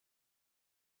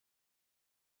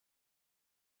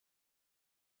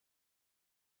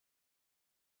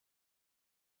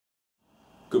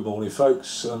Good morning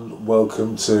folks, and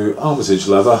welcome to Armitage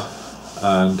Leather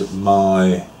and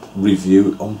my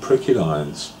review on pricking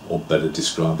irons, or better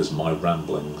described as my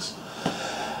ramblings.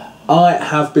 I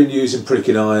have been using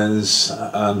pricking irons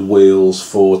and wheels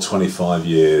for 25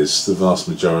 years. The vast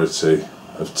majority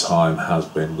of time has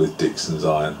been with Dixon's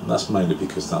iron, and that's mainly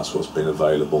because that's what's been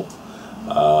available.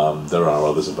 There are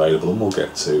others available and we'll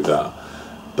get to that,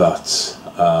 but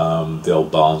the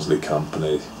old Barnsley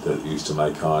company that used to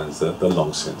make irons, they're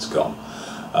long since gone,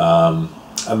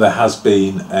 and there has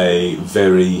been a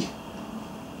very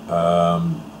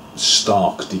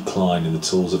stark decline in the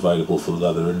tools available for the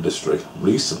leather industry.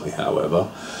 Recently, however,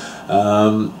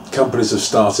 companies have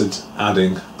started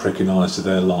adding pricking irons to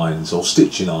their lines, or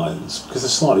stitching irons, because they're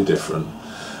slightly different,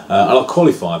 and I'll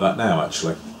qualify that now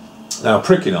actually. Now, a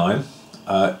pricking iron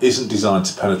isn't designed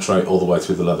to penetrate all the way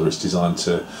through the leather. It's designed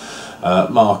to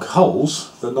mark holes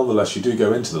that nonetheless you do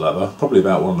go into the leather, probably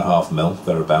about 1.5 mil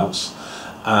thereabouts,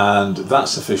 and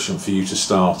that's sufficient for you to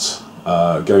start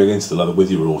going into the leather with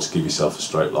your awl to give yourself a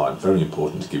straight line. Very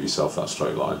important to give yourself that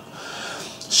straight line.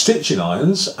 Stitching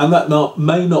irons, and that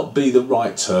may not be the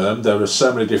right term. There are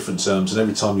so many different terms, and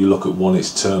every time you look at one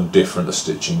it's termed different, a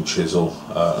stitching chisel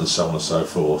and so on and so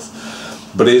forth.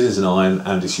 But it is an iron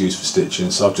and it's used for stitching,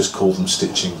 so I've just called them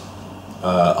stitching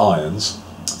irons.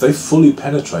 They fully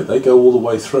penetrate, they go all the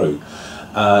way through.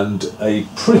 And a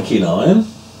pricking iron,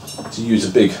 to use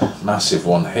a big massive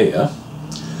one here,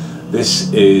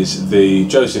 this is the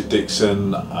Joseph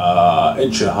Dixon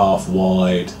 1.5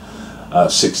 wide,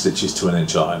 6 stitches to 1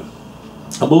 inch iron.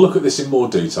 And we'll look at this in more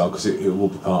detail because it will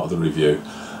be part of the review.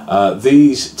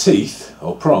 These teeth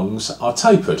or prongs are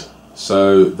tapered,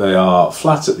 so they are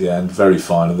flat at the end, very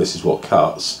fine, and this is what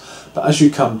cuts. But as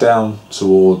you come down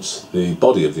towards the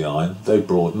body of the iron, they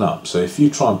broaden up. So if you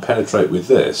try and penetrate with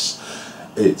this,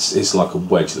 it's like a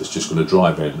wedge that's just going to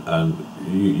drive in, and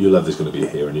your leather's going to be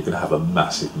here, and you're going to have a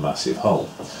massive hole.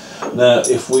 Now,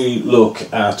 if we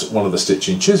look at one of the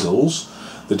stitching chisels,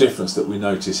 the difference that we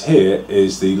notice here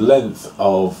is the length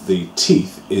of the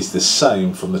teeth is the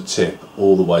same from the tip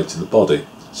all the way to the body.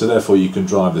 So therefore you can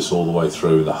drive this all the way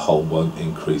through and the hole won't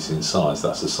increase in size.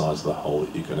 That's the size of the hole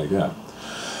that you're going to get.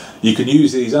 You can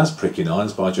use these as pricking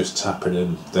irons by just tapping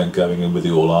in, then going in with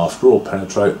the awl after, or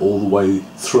penetrate all the way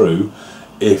through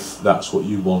if that's what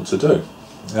you want to do.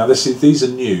 Now these are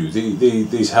new,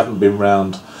 these haven't been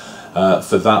round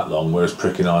for that long, whereas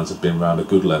pricking irons have been round a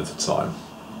good length of time.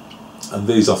 And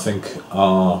these, I think,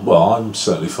 are, well, I'm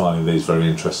certainly finding these very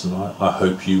interesting. I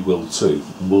hope you will too.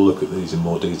 We'll look at these in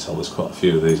more detail. There's quite a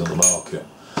few of these on the market.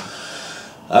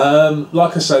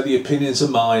 Like I say, the opinions are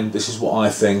mine. This is what I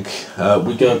think.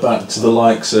 We go back to the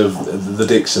likes of the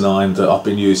Dixon iron that I've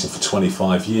been using for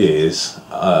 25 years.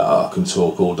 I can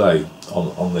talk all day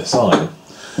on this iron.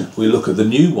 We look at the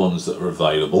new ones that are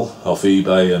available off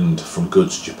eBay and from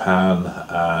Goods Japan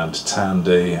and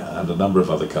Tandy and a number of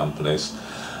other companies.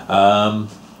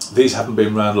 These haven't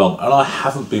been around long, and I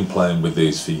haven't been playing with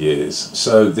these for years.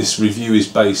 So this review is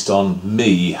based on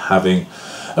me having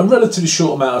a relatively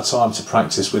short amount of time to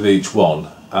practice with each one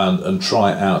and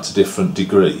try it out to different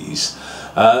degrees.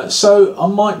 So I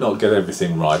might not get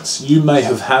everything right. You may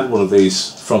have had one of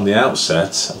these from the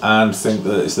outset and think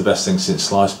that it's the best thing since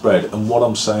sliced bread, and what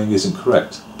I'm saying isn't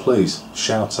correct. Please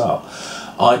shout up.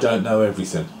 I don't know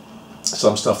everything.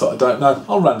 Some stuff that I don't know,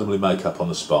 I'll randomly make up on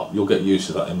the spot. You'll get used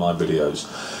to that in my videos.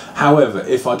 However,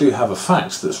 if I do have a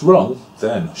fact that's wrong,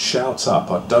 then shout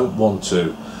up. I don't want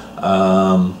to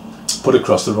put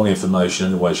across the wrong information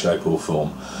in any way, shape or form.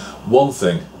 One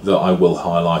thing that I will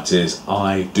highlight is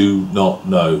I do not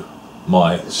know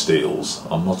my steels.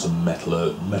 I'm not a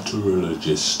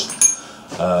metallurgist,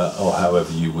 or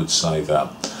however you would say that.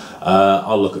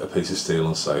 I'll look at a piece of steel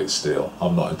and say it's steel.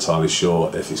 I'm not entirely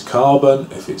sure if it's carbon,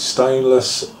 if it's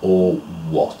stainless, or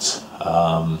what.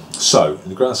 So, in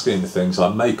the grand scheme of things, I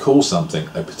may call something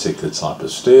a particular type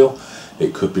of steel.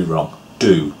 It could be wrong.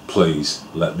 Do please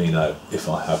let me know if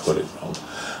I have got it wrong.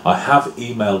 I have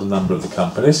emailed a number of the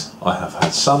companies. I have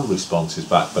had some responses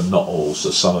back, but not all,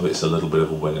 so some of it's a little bit of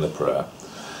a wing and a prayer.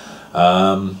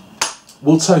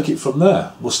 We'll take it from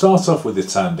there. We'll start off with the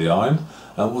Tandy iron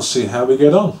and we'll see how we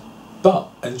get on. But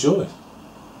enjoy.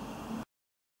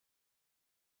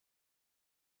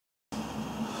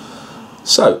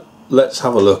 So let's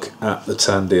have a look at the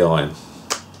Tandy iron.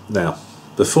 Now,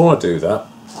 before I do that,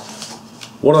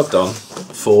 what I've done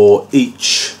for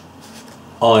each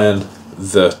iron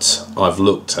that I've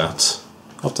looked at,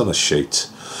 I've done a sheet.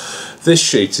 This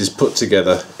sheet is put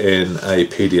together in a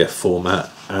PDF format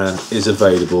and is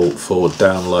available for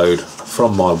download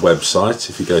from my website.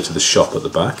 If you go to the shop at the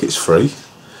back, it's free.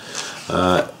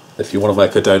 If you want to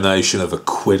make a donation of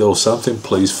 £1 or something,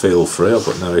 please feel free. I've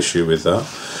got no issue with that.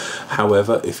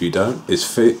 However, if you don't, it's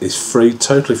free,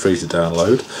 totally free to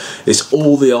download. It's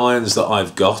all the irons that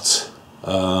I've got.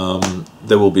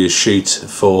 There will be a sheet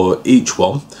for each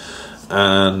one,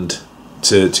 and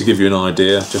to give you an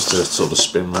idea, just to sort of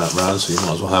spin that round, so you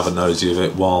might as well have a nosy of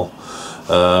it while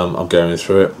I'm going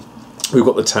through it. We've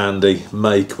got the Tandy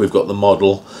make, we've got the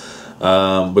model,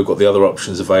 we've got the other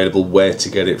options available, where to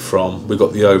get it from, we've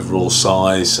got the overall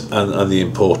size, and the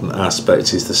important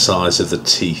aspect is the size of the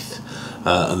teeth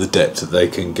and the depth that they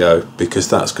can go, because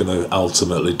that's going to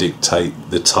ultimately dictate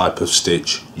the type of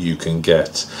stitch you can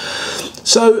get.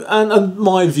 So, and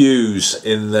my views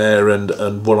in there,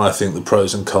 and what I think the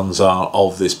pros and cons are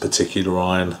of this particular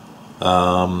iron,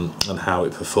 and how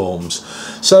it performs.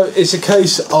 So it's a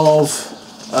case of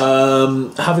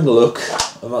having a look,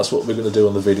 and that's what we're going to do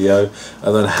on the video,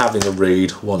 and then having a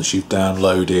read once you've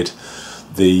downloaded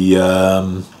the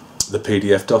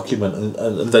PDF document,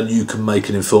 and then you can make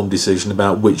an informed decision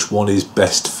about which one is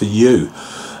best for you.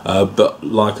 But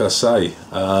like I say,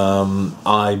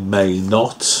 I may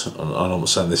not, and I'm not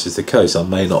saying this is the case, I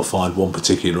may not find one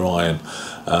particular iron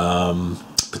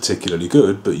particularly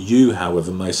good, but you, however,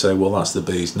 may say, well, that's the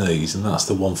bee's knees and that's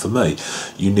the one for me.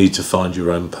 You need to find your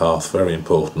own path, very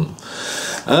important.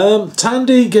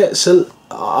 Tandy gets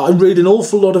I read an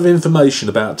awful lot of information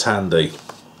about Tandy,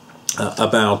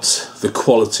 about the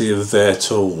quality of their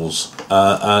tools,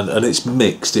 and it's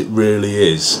mixed, it really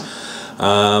is.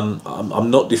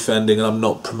 I'm not defending and I'm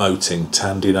not promoting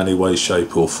Tandy in any way,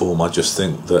 shape or form. I just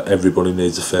think that everybody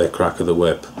needs a fair crack of the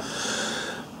whip.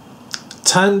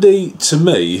 Tandy, to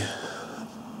me,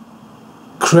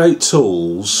 create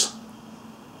tools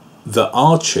that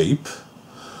are cheap,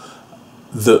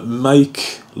 that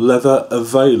make leather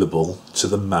available to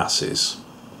the masses,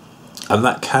 and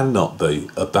that cannot be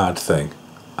a bad thing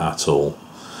at all.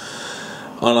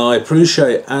 And I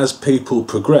appreciate, as people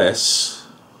progress,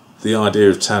 the idea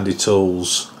of Tandy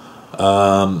tools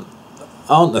aren't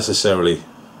necessarily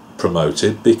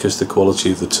promoted because the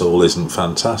quality of the tool isn't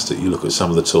fantastic. You look at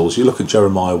some of the tools, you look at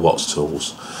Jeremiah Watt's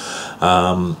tools,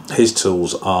 his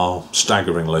tools are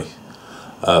staggeringly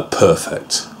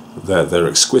perfect. They're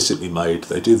exquisitely made,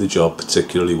 they do the job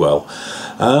particularly well,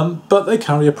 but they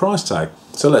carry a price tag,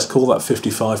 so let's call that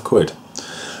 £55.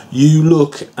 You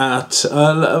look at,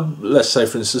 let's say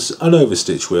for instance, an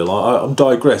overstitch wheel. I'm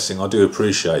digressing, I do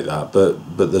appreciate that,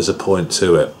 but there's a point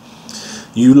to it.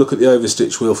 You look at the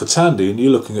overstitch wheel for Tandy and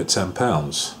you're looking at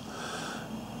 £10.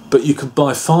 But you could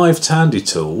buy 5 Tandy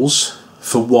tools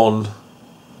for 1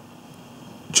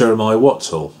 Jeremiah Watt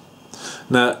tool.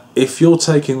 Now, if you're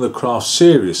taking the craft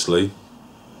seriously,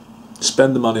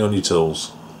 spend the money on your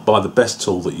tools. Buy the best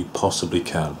tool that you possibly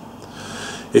can.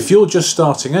 If you're just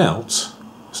starting out,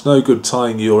 it's no good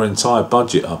tying your entire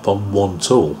budget up on 1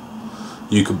 tool.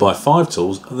 You can buy 5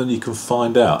 tools and then you can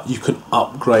find out. You can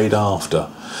upgrade after.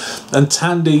 And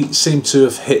Tandy seem to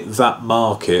have hit that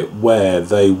market where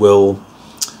they will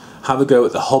have a go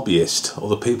at the hobbyist or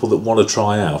the people that want to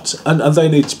try out. And they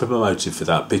need to be promoted for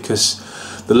that, because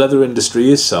the leather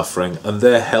industry is suffering and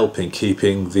they're helping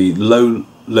keeping the low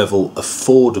level,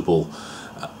 affordable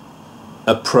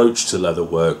approach to leather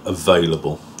work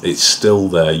available. It's still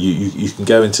there. You can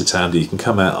go into Tandy, you can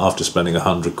come out after spending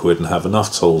 £100 and have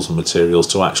enough tools and materials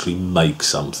to actually make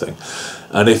something.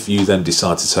 And if you then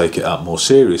decide to take it up more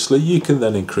seriously, you can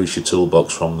then increase your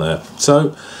toolbox from there.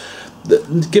 So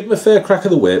give them a fair crack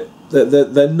of the whip.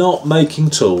 They're not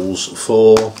making tools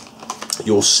for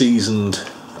your seasoned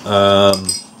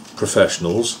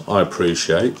professionals, I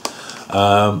appreciate,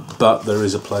 but there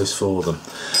is a place for them.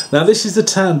 Now this is the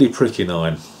Tandy pricking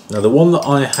iron. Now the one that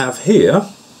I have here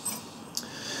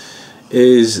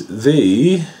is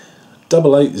the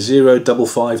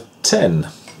 8805510.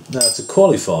 Now to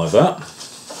qualify that,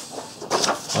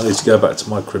 I need to go back to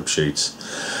my crib sheets.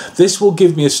 This will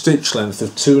give me a stitch length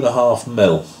of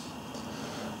 2.5mm.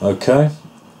 Okay,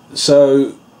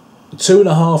 so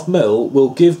 2.5mm will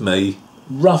give me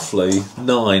roughly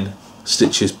 9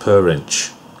 stitches per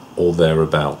inch or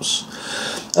thereabouts.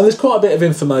 And there's quite a bit of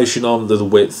information on the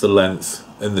width, the length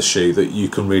in the sheet that you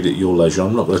can read at your leisure.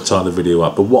 I'm not going to tie the video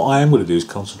up, but what I am going to do is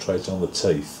concentrate on the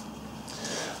teeth.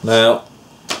 Now,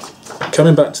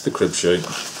 coming back to the crib sheet,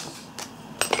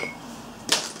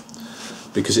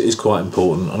 because it is quite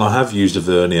important, and I have used a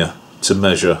vernier to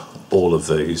measure all of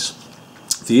these.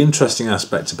 The interesting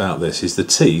aspect about this is the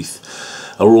teeth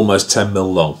are almost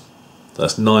 10mm long.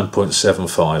 That's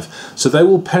 9.75, so they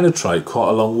will penetrate quite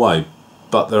a long way,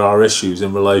 but there are issues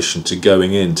in relation to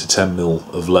going into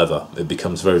 10mm of leather. It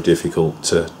becomes very difficult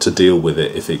to deal with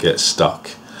it if it gets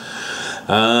stuck.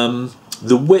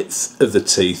 The width of the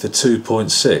teeth are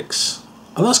 2.6,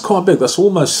 and that's quite big. That's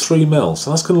almost 3 mil,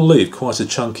 so that's going to leave quite a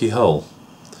chunky hole.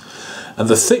 And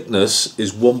the thickness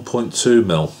is 1.2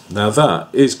 mil. Now that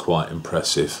is quite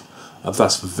impressive. And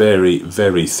that's very,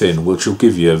 very thin, which will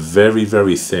give you a very,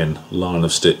 very thin line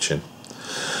of stitching.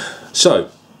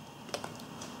 So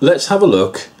let's have a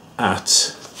look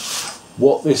at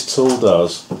what this tool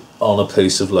does on a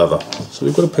piece of leather. So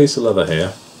we've got a piece of leather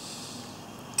here,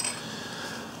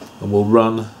 and we'll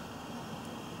run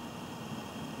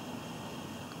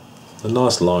a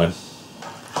nice line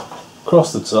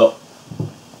across the top.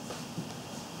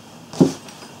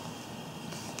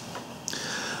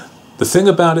 The thing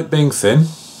about it being thin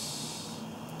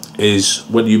is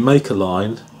when you make a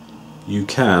line, you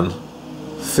can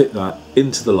fit that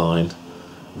into the line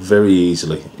very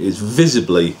easily. It's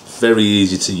visibly very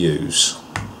easy to use.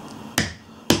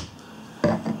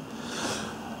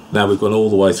 Now we've gone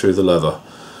all the way through the leather.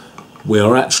 We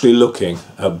are actually looking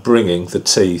at bringing the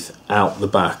teeth out the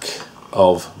back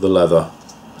of the leather.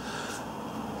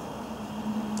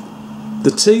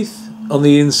 The teeth on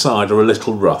the inside are a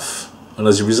little rough, and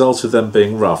as a result of them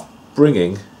being rough,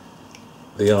 bringing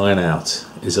the iron out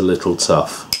is a little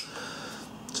tough.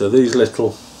 So these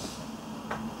little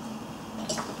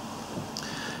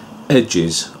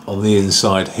edges on the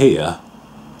inside here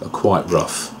are quite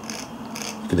rough.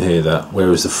 You can hear that,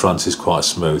 whereas the front is quite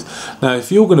smooth. Now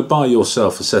if you're going to buy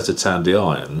yourself a set of Tandy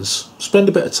irons, spend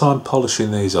a bit of time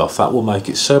polishing these off. That will make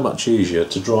it so much easier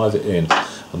to drive it in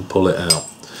and pull it out.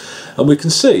 And we can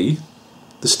see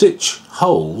the stitch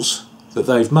holes that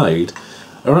they've made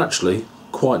are actually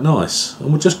quite nice. And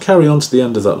we'll just carry on to the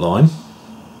end of that line.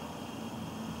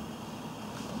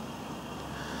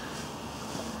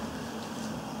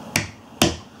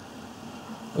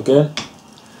 Again,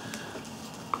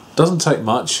 doesn't take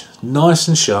much, nice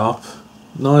and sharp,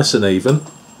 nice and even.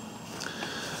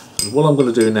 And what I'm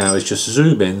going to do now is just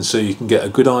zoom in so you can get a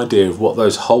good idea of what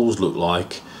those holes look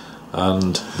like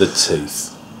and the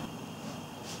teeth.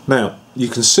 Now you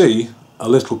can see a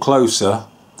little closer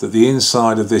that the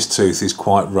inside of this tooth is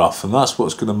quite rough, and that's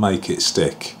what's going to make it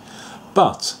stick.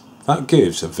 But that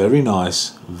gives a very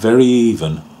nice, very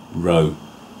even row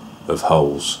of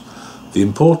holes. The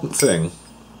important thing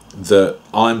that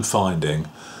I'm finding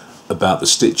about the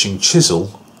stitching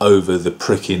chisel over the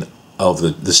pricking of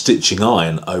the stitching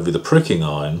iron over the pricking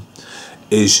iron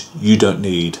is you don't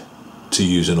need to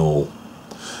use an awl.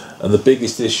 And the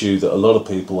biggest issue that a lot of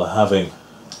people are having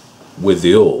with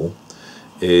the awl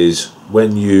is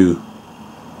when you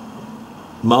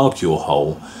mark your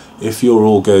hole, if your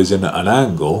awl goes in at an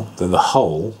angle, then the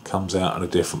hole comes out in a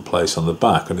different place on the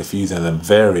back, and if you then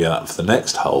vary that for the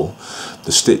next hole,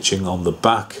 the stitching on the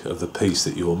back of the piece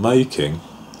that you're making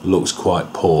looks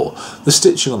quite poor. The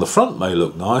stitching on the front may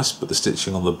look nice, but the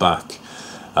stitching on the back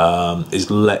is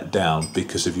let down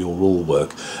because of your awl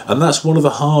work. And that's one of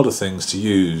the harder things to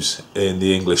use in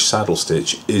the English saddle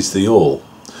stitch, is the awl.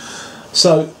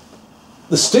 So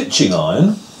the stitching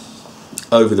iron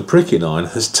over the pricking iron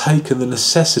has taken the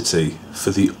necessity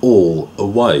for the awl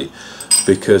away,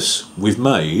 because we've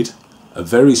made a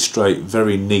very straight,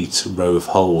 very neat row of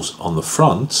holes on the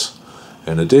front.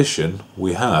 In addition,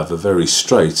 we have a very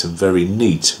straight and very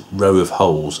neat row of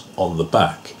holes on the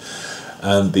back.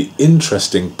 And the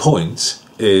interesting point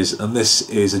is, and this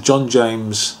is a John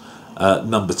James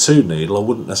number 2 needle. I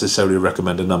wouldn't necessarily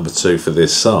recommend a number 2 for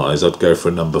this size. I'd go for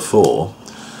a number 4,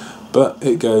 but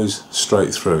it goes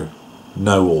straight through,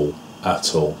 no awl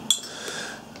at all.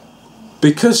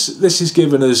 Because this is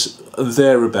given us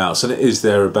thereabouts, and it is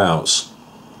thereabouts,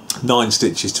 9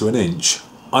 stitches to an inch,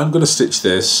 I'm going to stitch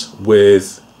this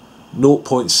with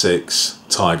 0.6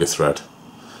 tiger thread.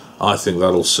 I think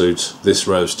that'll suit this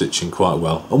row of stitching quite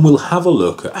well, and we'll have a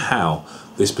look at how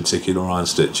this particular iron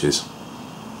stitches.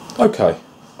 Okay,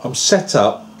 I'm set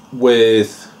up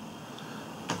with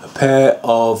a pair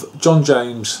of John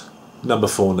James number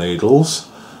 4 needles,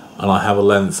 and I have a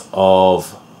length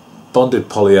of bonded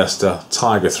polyester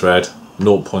tiger thread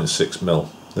 0.6 mil.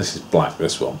 This is black,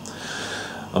 this one.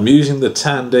 I'm using the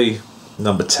Tandy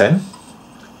number 10,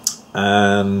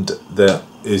 and that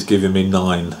is giving me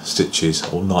 9 stitches,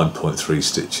 or 9.3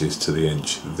 stitches to the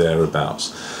inch,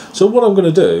 thereabouts. So what I'm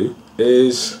going to do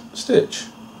is stitch,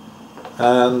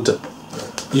 and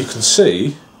you can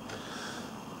see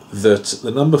that the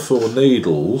number 4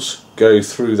 needles go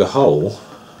through the hole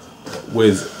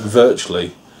with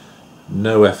virtually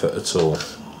no effort at all.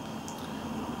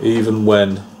 Even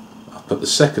when I put the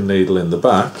second needle in the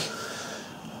back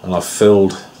and I've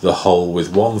filled the hole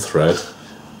with 1 thread,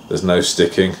 there's no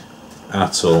sticking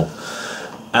at all,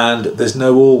 and there's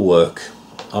no awl work.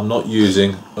 I'm not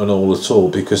using an awl at all,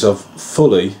 because I've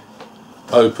fully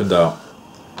opened up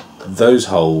those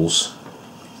holes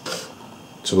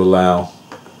to allow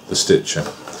the stitching.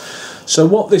 So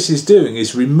what this is doing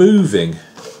is removing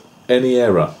any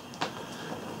error.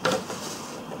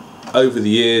 Over the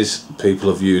years, people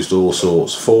have used all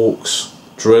sorts: forks,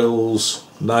 drills,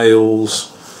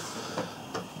 nails,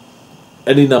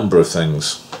 any number of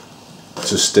things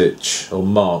to stitch or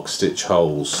mark stitch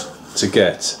holes to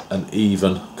get an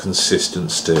even,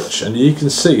 consistent stitch. And you can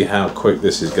see how quick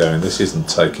this is going. This isn't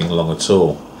taking long at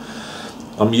all.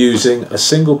 I'm using a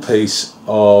single piece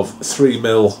of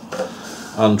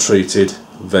 3mm untreated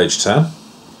veg tan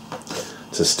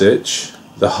to stitch.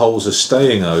 The holes are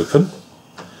staying open.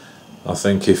 I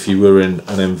think if you were in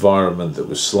an environment that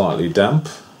was slightly damp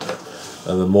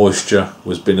and the moisture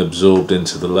was being absorbed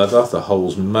into the leather, the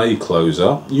holes may close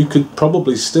up. You could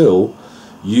probably still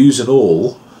use an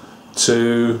awl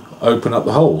to open up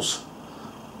the holes,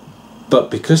 but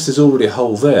because there's already a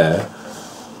hole there,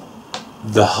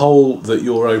 the hole that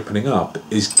you're opening up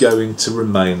is going to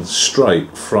remain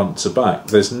straight front to back.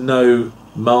 There's no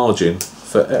margin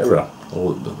for error,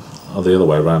 or the other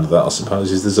way around that, I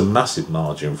suppose, is there's a massive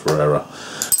margin for error,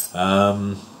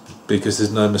 because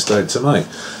there's no mistake to make.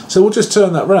 So we'll just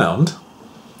turn that round,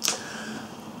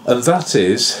 and that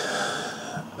is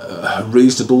a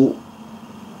reasonable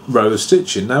row of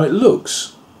stitching. Now it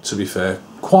looks, to be fair,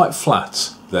 quite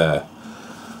flat there,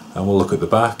 and we'll look at the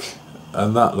back,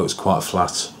 and that looks quite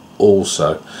flat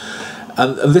also.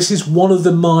 And this is one of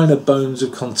the minor bones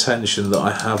of contention that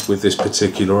I have with this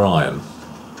particular iron,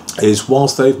 is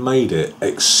whilst they've made it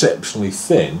exceptionally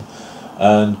thin,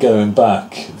 and going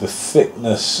back, the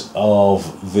thickness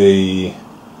of the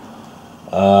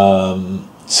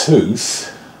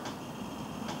tooth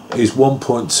is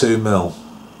 1.2mm,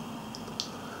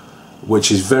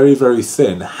 which is very, very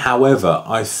thin. However,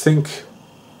 I think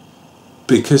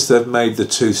because they've made the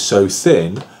tooth so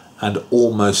thin and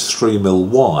almost 3mm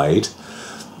wide,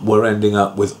 we're ending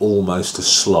up with almost a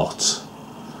slot.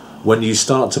 When you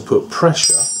start to put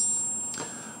pressure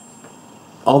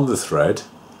on the thread,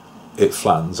 it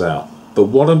flattens out. But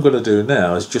what I'm going to do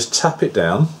now is just tap it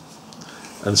down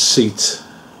and seat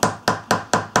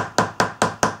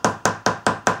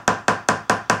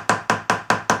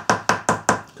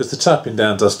because the tapping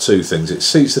down does two things. It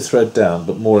seats the thread down,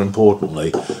 but more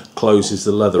importantly closes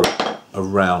the leather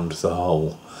around the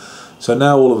hole. So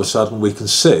now all of a sudden we can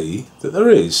see that there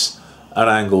is an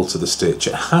angle to the stitch.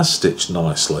 It has stitched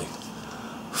nicely,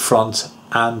 front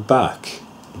and back,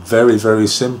 very, very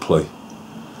simply.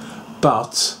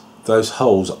 But those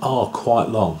holes are quite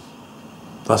long.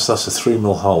 That's a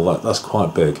 3mm hole, that's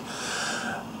quite big.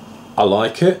 I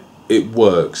like it, it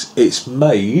works. It's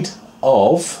made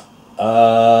of,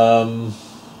 I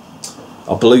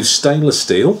believe, stainless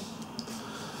steel.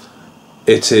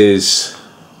 It is,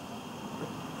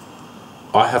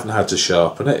 I haven't had to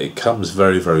sharpen it, it comes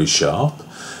very, very sharp.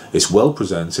 It's well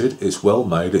presented, it's well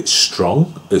made, it's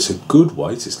strong, it's a good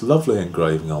weight, it's lovely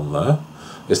engraving on there.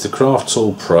 It's the Craft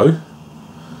Tool Pro.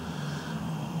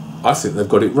 I think they've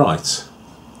got it right.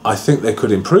 I think they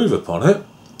could improve upon it,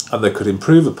 and they could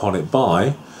improve upon it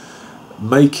by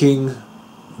making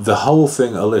the whole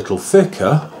thing a little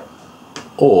thicker,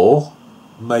 or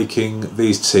making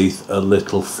these teeth a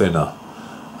little thinner,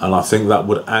 and I think that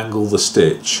would angle the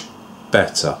stitch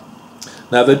better.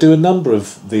 Now they do a number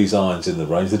of these irons in the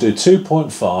range. They do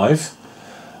 2.5,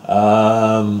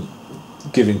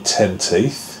 giving 10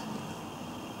 teeth.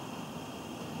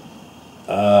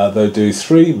 They do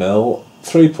 3mm,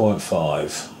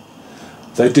 3.5.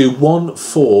 They do 1,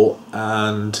 4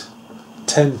 and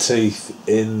 10 teeth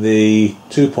in the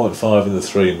 2.5 and the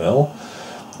 3mm,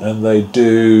 and they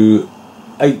do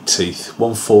 8 teeth,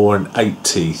 1, 4 and 8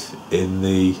 teeth in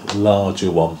the larger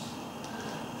one,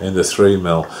 in the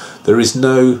 3mm. There is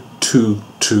no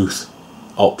 2-tooth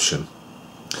option.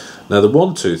 Now the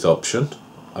 1-tooth option,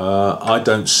 I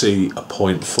don't see a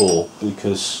 0.4,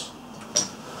 because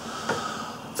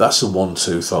that's a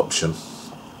 1-tooth option.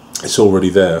 It's already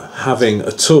there. Having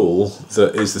a tool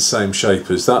that is the same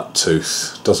shape as that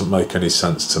tooth doesn't make any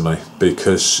sense to me,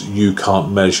 because you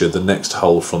can't measure the next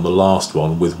hole from the last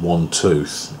one with one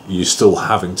tooth. You're still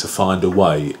having to find a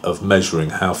way of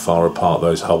measuring how far apart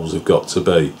those holes have got to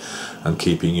be and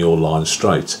keeping your line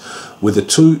straight. With a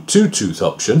two-tooth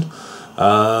option,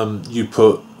 you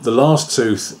put the last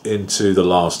tooth into the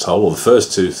last hole, or the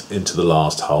first tooth into the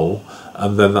last hole,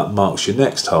 and then that marks your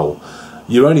next hole.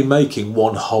 You're only making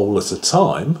one hole at a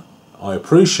time, I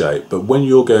appreciate, but when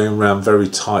you're going around very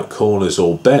tight corners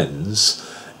or bends,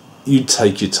 you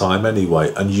take your time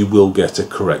anyway, and you will get a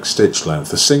correct stitch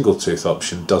length. The single tooth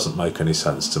option doesn't make any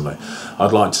sense to me.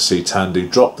 I'd like to see Tandy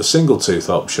drop the single tooth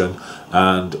option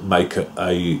and make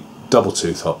a double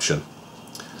tooth option.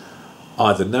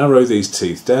 Either narrow these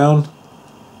teeth down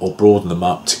or broaden them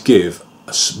up to give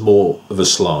more of a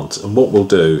slant. And what we'll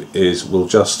do is we'll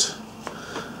just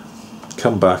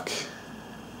come back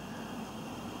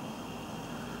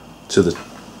to the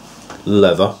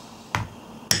leather,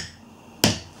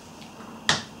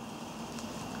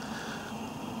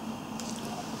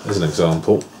 as an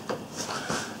example.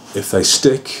 If they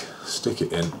stick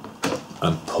it in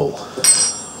and pull.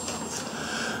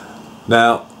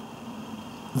 Now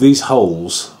these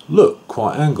holes look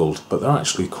quite angled, but they're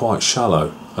actually quite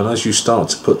shallow, and as you start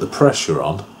to put the pressure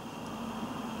on,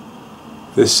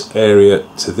 this area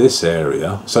to this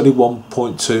area, it's only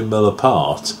 1.2 mil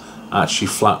apart, actually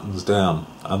flattens down,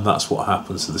 and that's what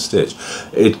happens to the stitch.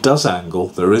 It does angle,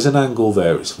 there is an angle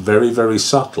there, it's very, very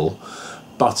subtle,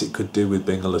 but it could do with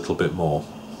being a little bit more.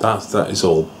 That is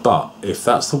all. But if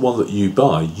that's the one that you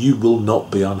buy, you will not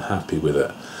be unhappy with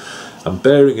it. And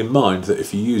bearing in mind that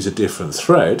if you use a different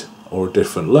thread or a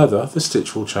different leather, the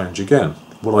stitch will change again.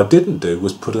 What I didn't do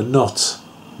was put a knot,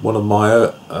 one of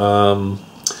my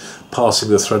passing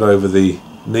the thread over the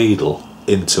needle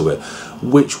into it,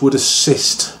 which would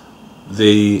assist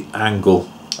the angle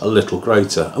a little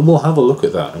greater. And we'll have a look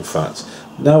at that. In fact,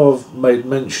 now I've made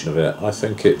mention of it, I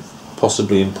think it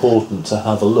possibly important to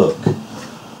have a look.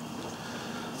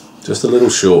 Just a little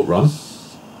short run,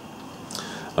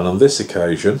 and on this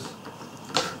occasion,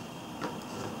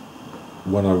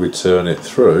 when I return it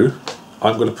through,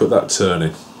 I'm going to put that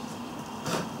turning.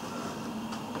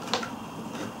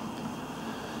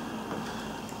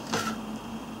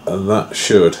 And that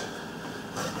should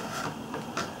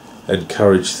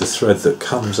encourage the thread that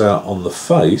comes out on the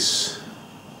face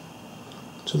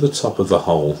to the top of the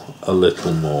hole a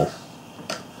little more,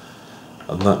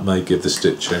 and that may give the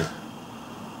stitching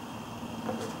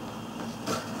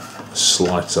a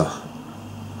slighter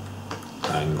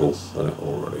angle than it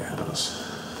already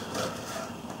has,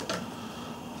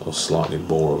 or slightly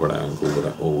more of an angle than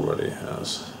it already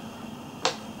has.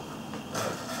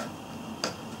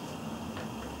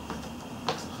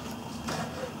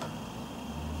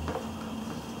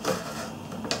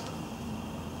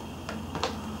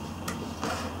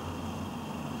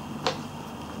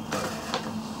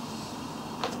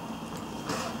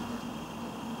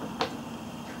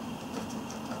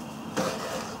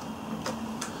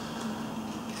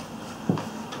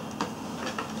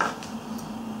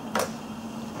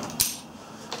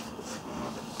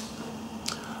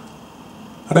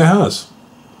 And it has.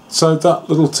 So that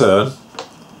little turn,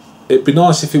 it'd be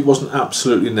nice if it wasn't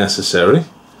absolutely necessary.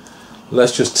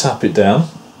 Let's just tap it down.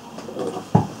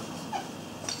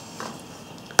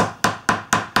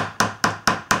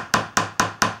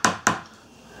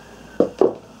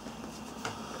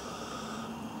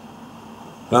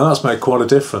 Now that's made quite a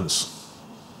difference.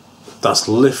 That's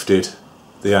lifted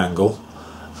the angle,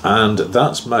 and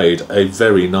that's made a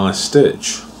very nice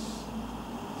stitch.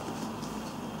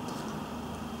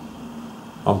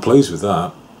 I'm pleased with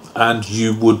that, and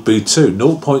you would be too.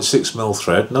 0.6mm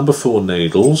thread, number 4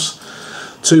 needles,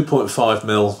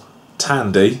 2.5mm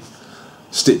Tandy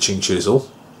stitching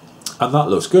chisel, and that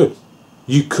looks good.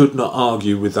 You could not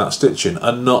argue with that stitching,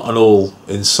 and not at all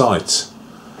in sight.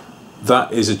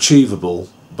 That is achievable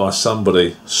by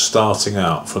somebody starting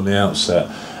out from the outset,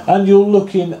 and you're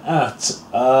looking at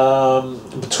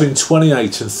between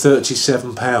 £28 and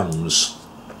 £37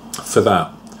 for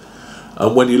that.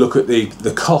 And when you look at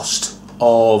the cost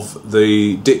of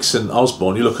the Dixon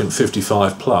Osborne, you're looking at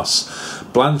 55 plus.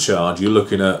 Blanchard, you're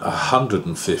looking at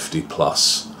 150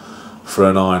 plus for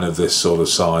an iron of this sort of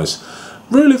size.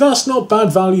 Really, that's not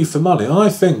bad value for money. I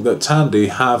think that Tandy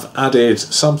have added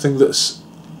something that's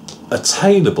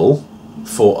attainable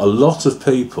for a lot of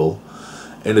people,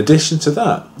 in addition to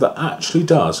that actually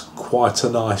does quite a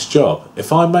nice job.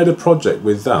 If I made a project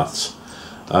with that,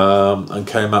 and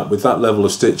came up with that level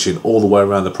of stitching all the way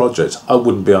around the project, I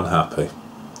wouldn't be unhappy.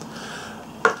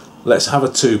 Let's have a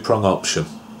 2-prong option.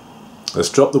 Let's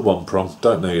drop the 1-prong,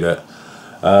 don't need it.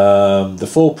 The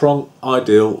 4-prong,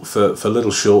 ideal for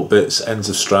little short bits, ends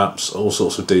of straps, all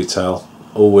sorts of detail,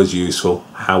 always useful.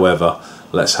 However,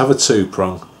 let's have a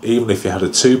 2-prong. Even if you had a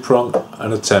 2-prong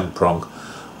and a 10-prong,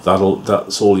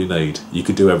 that's all you need. You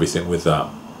could do everything with that.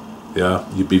 Yeah,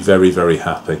 you'd be very, very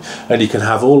happy, and you can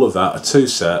have all of that, a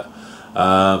 2-set,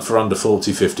 for under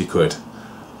 40-50 quid.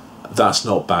 That's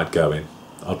not bad going.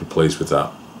 I'd be pleased with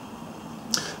that,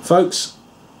 folks.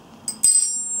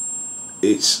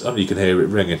 You can hear it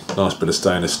ringing. Nice bit of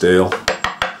stainless steel.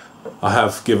 I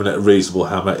have given it a reasonable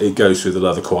hammer. It goes through the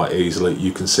leather quite easily.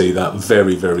 You can see that,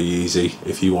 very, very easy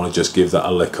if you want to just give that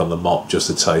a lick on the mop just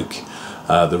to take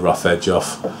the rough edge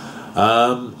off.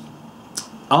 I'm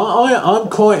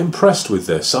quite impressed with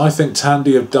this. I think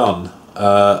Tandy have done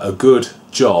a good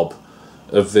job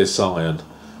of this iron.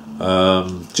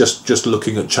 Just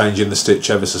looking at changing the stitch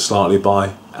ever so slightly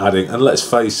by adding, and let's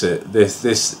face it,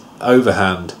 this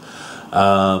overhand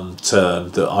turn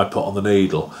that I put on the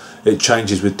needle, it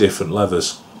changes with different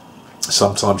leathers.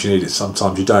 Sometimes you need it,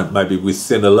 sometimes you don't. Maybe with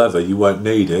thinner leather you won't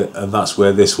need it, and that's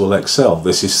where this will excel.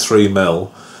 This is 3mm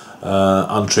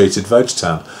untreated veg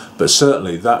tan, but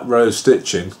certainly that rose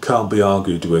stitching can't be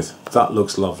argued with. That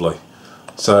looks lovely.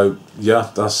 So yeah,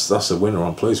 that's a winner.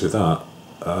 I'm pleased with that.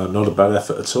 Not a bad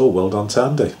effort at all. Well done,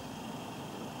 Tandy.